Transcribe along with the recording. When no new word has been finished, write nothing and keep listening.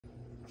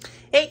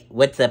Hey,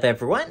 what's up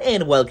everyone,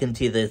 and welcome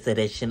to this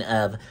edition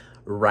of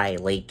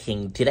Riley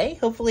King Today.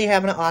 Hopefully you're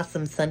having an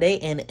awesome Sunday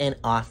and an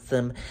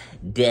awesome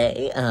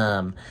day.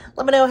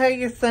 Let me know how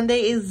your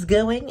Sunday is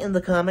going in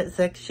the comment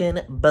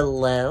section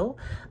below.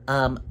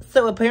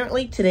 So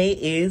apparently today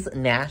is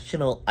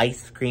National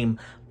Ice Cream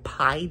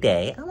Pie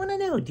Day. I want to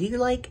know, do you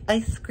like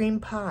ice cream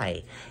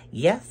pie?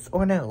 Yes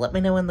or no? Let me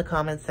know in the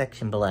comment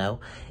section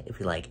below if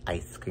you like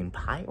ice cream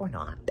pie or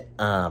not.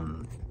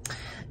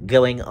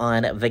 Going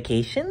on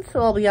vacation, so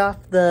I'll be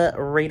off the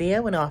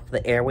radio and off the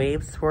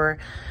airwaves for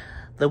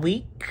the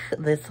week.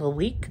 This whole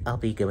week, I'll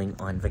be going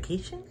on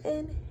vacation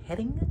and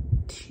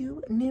heading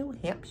to New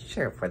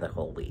Hampshire for the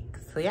whole week.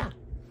 So yeah.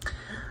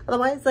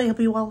 Otherwise, I hope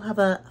you all have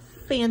a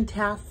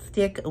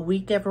fantastic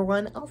week,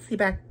 everyone. I'll see you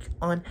back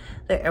on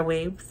the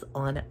airwaves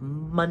on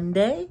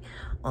Monday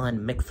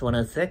on Mix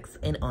 106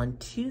 and on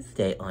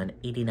Tuesday on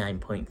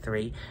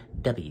 89.3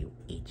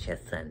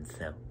 WHSN.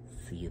 So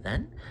see you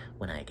then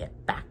when I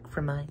get back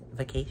from my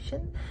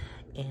vacation,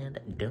 and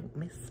don't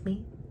miss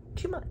me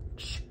too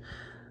much.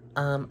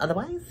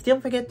 Otherwise,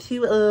 don't forget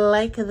to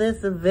like this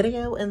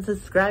video and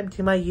subscribe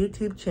to my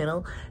YouTube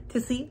channel to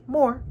see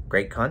more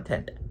great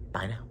content.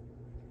 Bye now.